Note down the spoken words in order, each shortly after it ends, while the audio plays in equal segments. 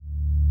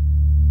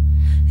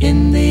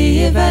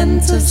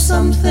event of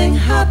something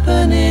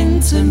happening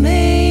to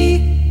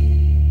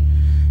me,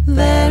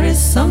 there is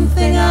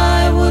something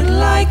I would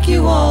like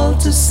you all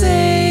to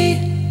see.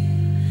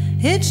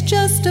 It's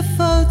just a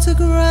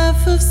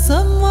photograph of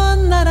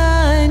someone that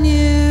I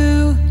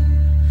knew.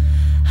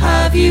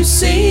 Have you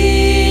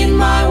seen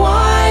my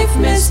wife,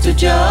 Mr.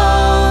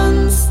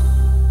 Jones?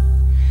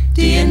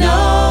 Do you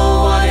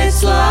know what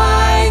it's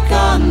like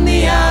on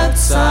the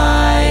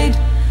outside?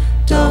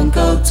 Don't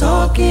go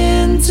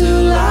talking too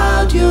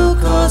loud, you'll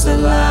cause a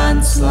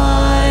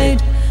landslide,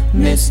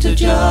 Mr.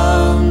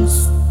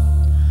 Jones.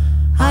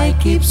 I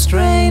keep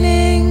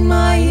straining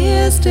my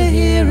ears to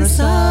hear a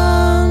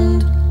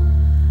sound.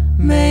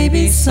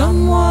 Maybe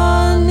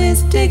someone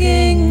is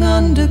digging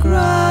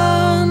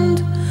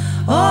underground.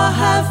 Or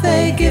have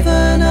they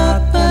given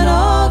up and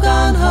all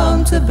gone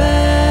home to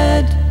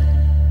bed,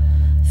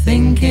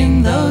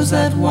 thinking those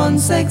that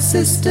once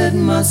existed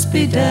must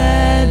be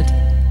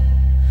dead?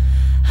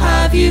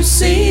 Have you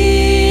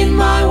seen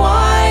my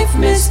wife,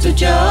 Mr.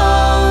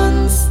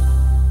 Jones?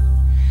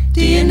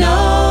 Do you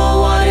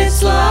know what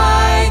it's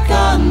like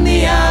on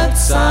the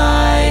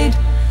outside?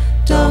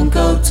 Don't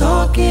go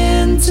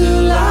talking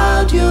too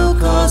loud, you'll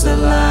cause a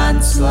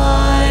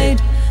landslide,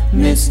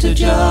 Mr.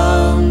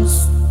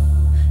 Jones.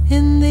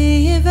 In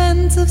the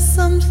event of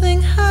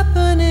something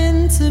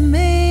happening to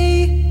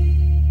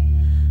me,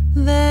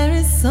 there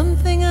is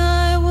something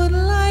I would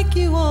like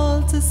you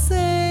all to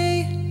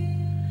see.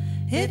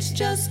 It's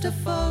just a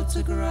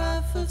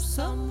photograph of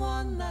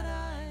someone that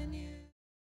I